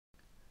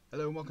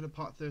Hello and welcome to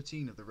part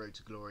 13 of the Road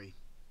to Glory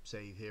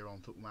save here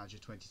on Football Manager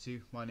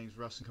 22. My name's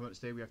Russ and coming up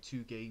today we have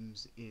two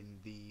games in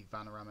the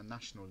Vanarama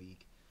National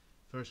League.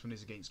 First one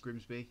is against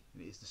Grimsby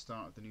and it is the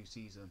start of the new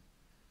season.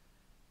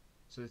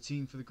 So the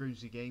team for the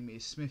Grimsby game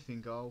is Smith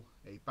in goal,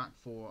 a back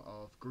four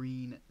of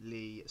Green,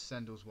 Lee,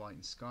 Sendles, White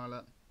and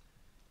Scarlett,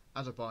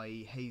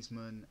 Adebayi,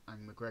 Hazeman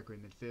and McGregor in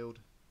midfield,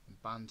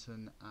 and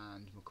Banton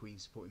and McQueen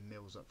supporting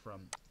Mills up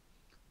front.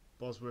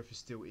 Bosworth is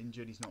still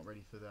injured, he's not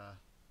ready for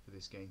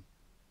this game.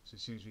 So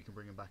as soon as we can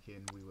bring him back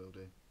in, we will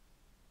do.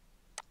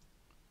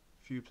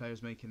 A few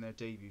players making their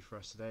debut for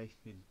us today.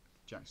 In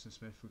Jackson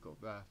Smith, we've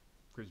got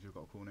Grimsby have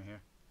got a corner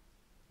here,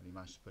 and he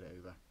managed to put it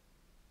over.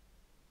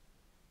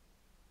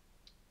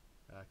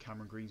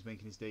 Cameron Green's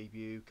making his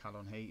debut.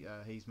 Callon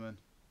Hazeman,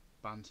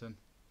 Banton,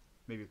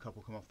 maybe a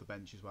couple come off the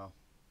bench as well.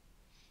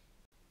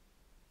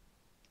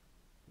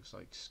 Looks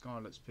like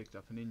Scarlett's picked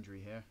up an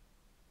injury here,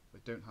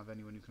 but don't have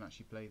anyone who can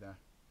actually play there.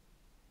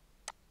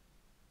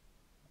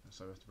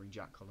 So we have to bring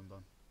Jack Collins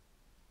on.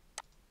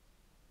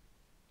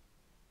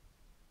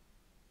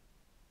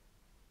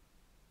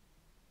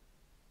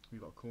 We've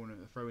got a corner,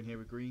 a throw in here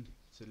with Green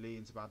to Lee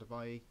into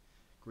Adebayi.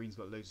 Green's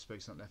got loads of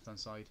space on the left hand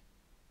side.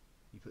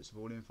 He puts the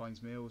ball in,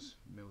 finds Mills.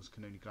 Mills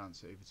can only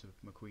glance it over to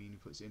McQueen, who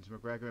puts it into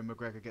McGregor, and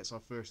McGregor gets our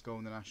first goal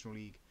in the National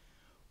League.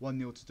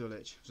 1-0 to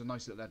Dulwich. It was a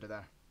nice little header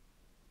there.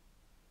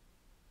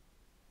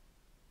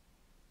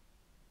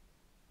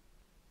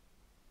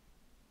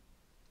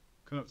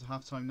 Coming up to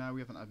half time now,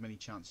 we haven't had many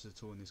chances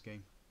at all in this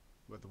game.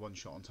 We had the one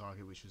shot on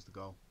target, which was the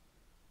goal.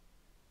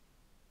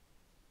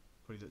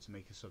 Probably look to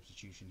make a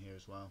substitution here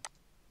as well.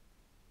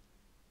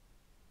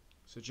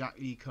 So Jack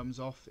Lee comes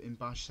off in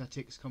Bash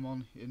Setix come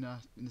on in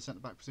the centre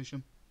back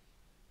position.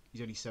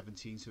 He's only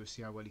 17, so we'll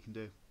see how well he can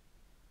do.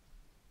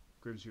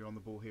 Grimsby are on the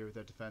ball here with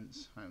their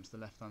defence, out onto the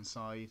left hand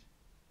side.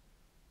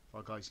 If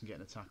our guys can get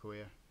an tackle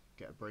here,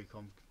 get a break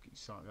on,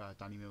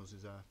 Danny Mills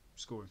is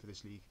scoring for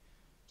this league.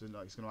 Doesn't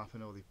look like it's going to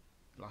happen, or they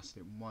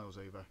blasted it miles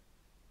over.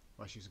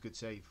 Well, actually it was a good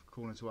save,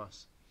 corner to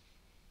us.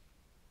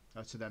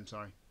 To them,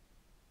 sorry.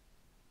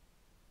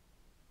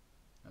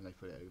 And they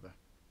put it over.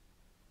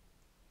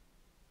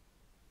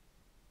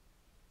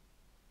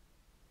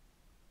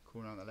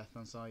 Corner on the left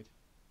hand side.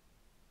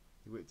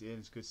 He whipped it in,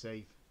 it's a good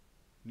save.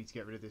 We need to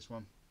get rid of this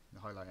one.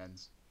 The highlight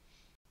ends.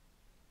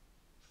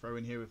 Throw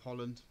in here with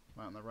Holland,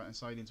 right on the right hand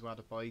side into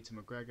Adebayi to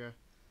McGregor.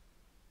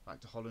 Back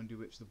to Holland who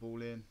whips the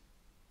ball in.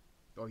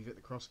 Oh, he hit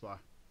the crossbar.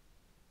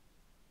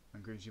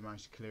 And Grimsby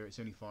managed to clear it. It's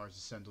only far as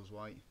the Sendles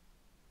White.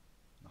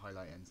 The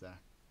highlight ends there.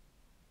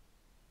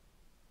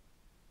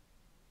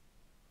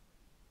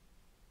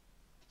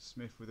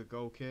 Smith with a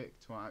goal kick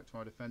to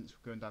our defence,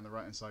 going down the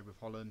right hand side with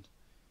Holland.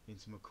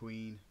 Into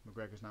McQueen.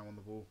 McGregor's now on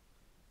the ball.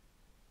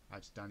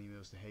 Out to Danny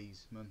Mills to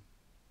Hazeman.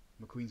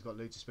 McQueen's got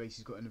loads of space,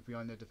 he's got in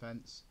behind their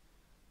defence.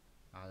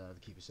 And the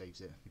keeper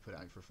saves it. He put it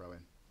out for a throw in.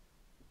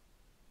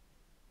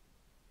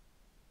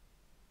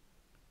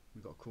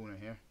 We've got a corner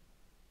here.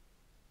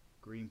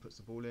 Green puts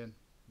the ball in.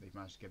 They've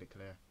managed to get it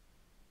clear.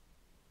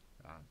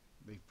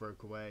 They've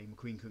broke away.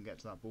 McQueen couldn't get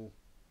to that ball.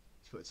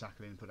 He's put a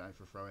tackle in and put it out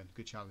for a throw in.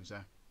 Good challenge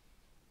there.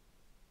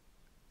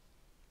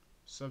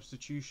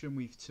 Substitution,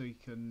 we've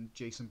taken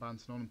Jason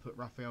Banton on and put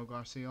Rafael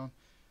Garcia on.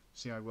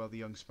 See how well the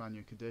young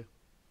Spaniard could do.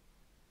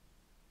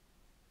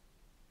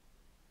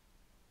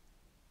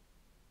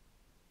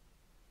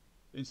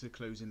 Into the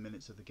closing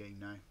minutes of the game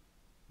now.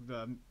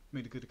 We've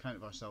made a good account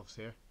of ourselves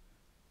here.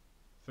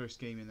 First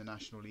game in the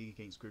National League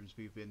against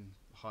Grimsby, we've been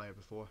higher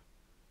before.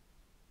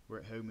 We're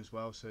at home as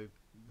well, so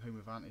home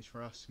advantage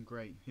for us, and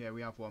great. Yeah,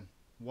 we have won.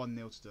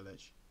 1-0 to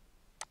Dulwich.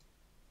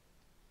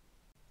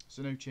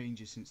 So no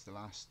changes since the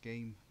last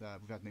game.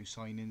 We've had no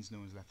signings, no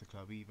one's left the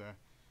club either.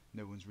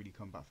 No one's really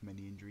come back from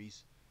any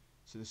injuries.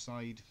 So the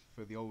side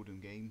for the Oldham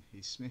game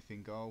is Smith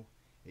in goal,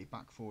 a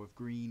back four of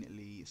Green,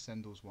 Lee,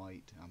 Sendles,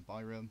 White and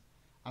Byram,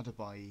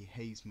 Adebayi,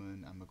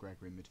 Hazeman and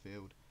McGregor in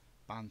midfield,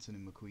 Banton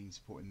and McQueen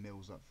supporting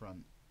Mills up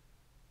front.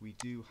 We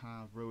do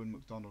have Rowan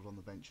McDonald on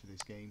the bench for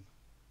this game.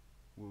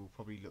 We'll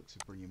probably look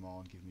to bring him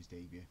on, give him his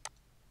debut.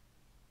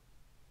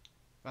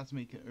 About to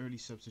make an early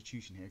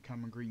substitution here.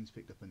 Cameron Green's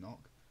picked up a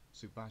knock.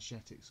 So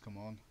Bajcetic's come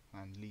on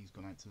and Lee's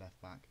gone out to left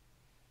back.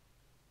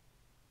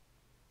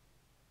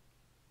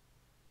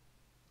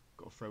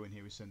 Got a throw in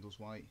here with Sendles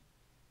White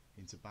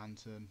into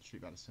Banton,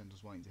 straight back to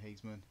Sendles White into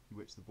Hazeman. He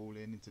whips the ball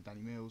in into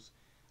Danny Mills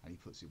and he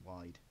puts it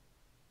wide.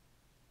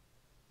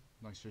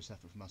 Nice first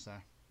effort from us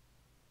there.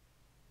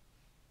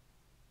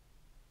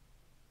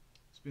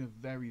 It's been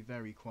a very,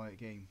 very quiet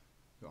game.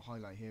 Got a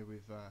highlight here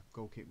with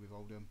goal kick with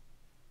Oldham.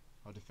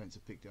 Our defence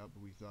have picked it up,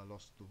 but we've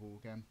lost the ball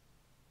again.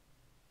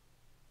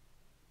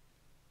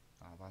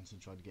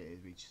 Banton tried to get it,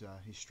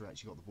 his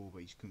stretch, he got the ball but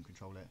he just couldn't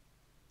control it.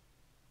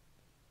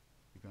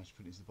 We managed to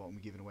put it into the bottom,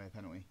 we're giving away a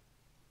penalty.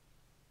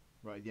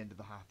 Right at the end of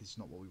the half, this is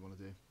not what we want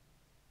to do.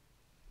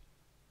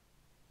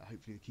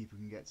 Hopefully the keeper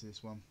can get to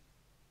this one.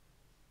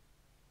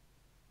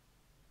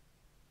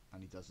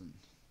 And he doesn't.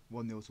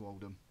 1-0 to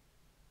Oldham.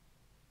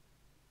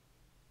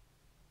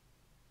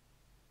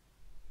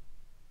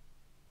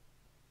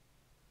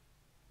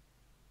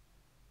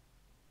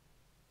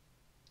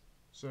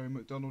 So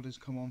McDonald has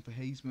come on for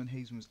Hazeman.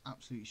 Hazeman was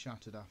absolutely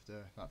shattered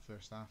after that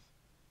first half.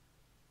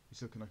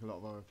 It's looking like a lot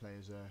of other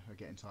players are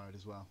getting tired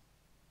as well.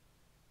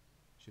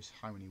 It's just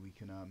how many we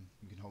can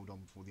hold on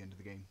before the end of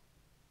the game.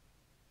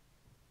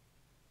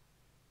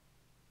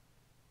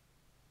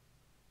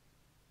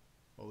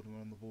 Oldham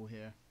on the ball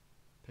here,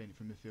 playing it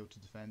from midfield to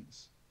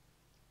defence.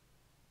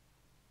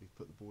 They've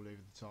put the ball over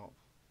the top.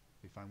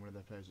 They found one of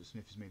their players, but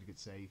Smith has made a good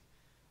save,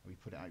 and we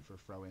put it out for a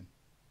throw in.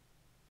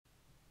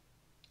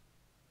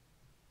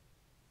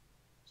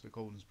 So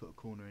Golden's put a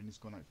corner in, it's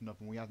gone out for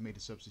nothing. We have made a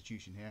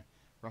substitution here.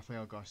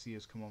 Rafael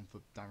Garcia's come on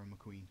for Darren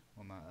McQueen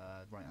on that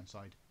right hand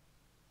side.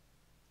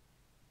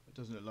 It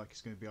doesn't look like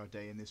it's going to be our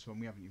day in this one.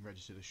 We haven't even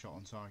registered a shot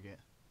on target.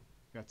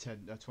 We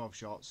had 12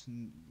 shots,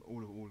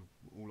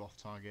 all off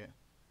target.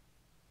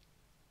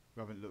 We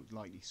haven't looked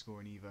likely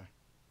scoring either.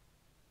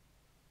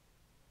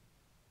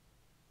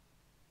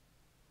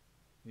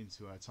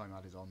 Into time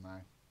added on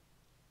now.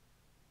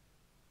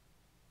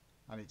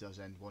 And it does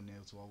end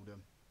 1-0 to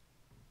Oldham.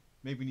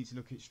 Maybe we need to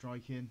look at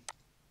striking,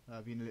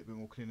 being a little bit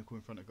more clinical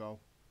in front of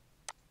goal.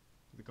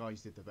 But the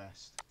guys did the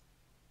best.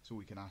 That's all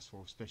we can ask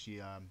for,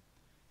 especially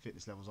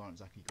fitness levels aren't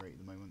exactly great at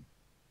the moment.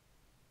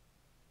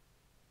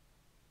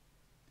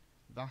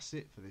 That's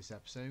it for this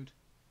episode.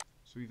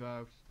 So we've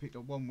picked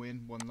up 1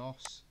 win, 1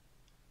 loss,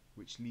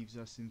 which leaves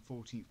us in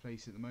 14th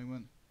place at the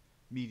moment.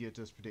 Media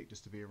does predict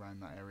us to be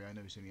around that area. I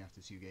know it's only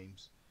after 2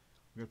 games.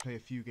 We're going to play a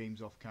few games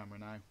off camera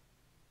now,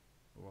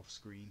 or off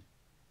screen.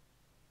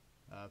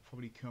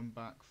 Probably come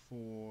back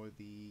for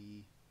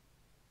the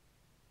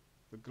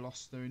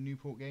Gloucester and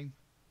Newport game.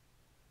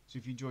 So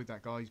if you enjoyed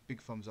that, guys, big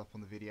thumbs up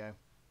on the video.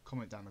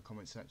 Comment down in the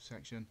comment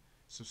section.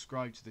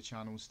 Subscribe to the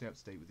channel, stay up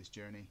to date with this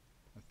journey.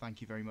 And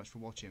thank you very much for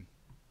watching.